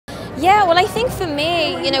Yeah, well, I think for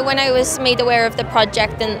me, you know, when I was made aware of the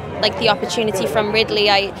project and like the opportunity from Ridley,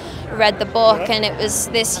 I read the book, and it was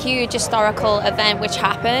this huge historical event which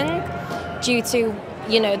happened due to,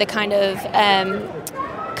 you know, the kind of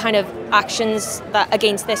actions that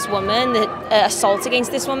against this woman, the assault against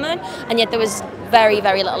this woman, and yet there was very,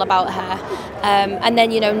 very little about her. And then,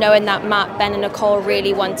 you know, knowing that Matt, Ben, and Nicole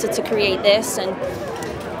really wanted to create this and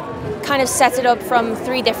kind of set it up from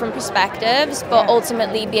 3 different perspectives, but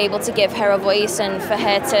ultimately be able to give her a voice and for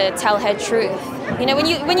her to tell her truth. You know, when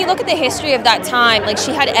you look at the history of that time, like,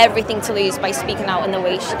 she had everything to lose by speaking out in the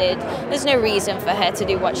way she did. There's no reason for her to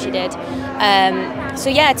do what she did. So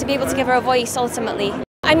yeah, to be able to give her a voice ultimately.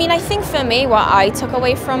 I mean, I think for me, what I took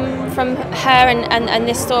away from her and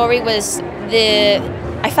this story was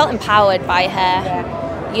I felt empowered by her.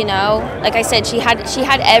 You know, like I said, she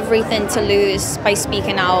had everything to lose by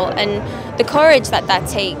speaking out, and the courage that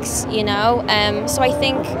takes, you know. So I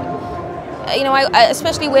think, you know, I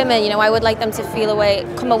especially women, you know, I would like them to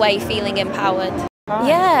come away feeling empowered.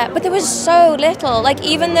 Yeah, but there was so little. Like,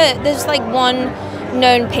 even there's like one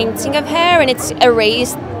known painting of her, and it's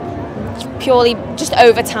erased purely just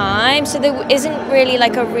over time. So there isn't really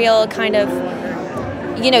like a real kind of,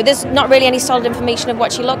 you know, there's not really any solid information of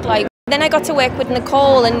what she looked like. Then I got to work with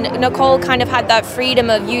Nicole, and Nicole kind of had that freedom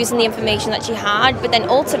of using the information that she had, but then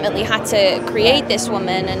ultimately had to create this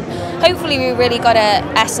woman, and hopefully we really got an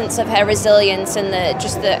essence of her resilience and the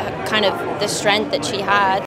kind of the strength that she had.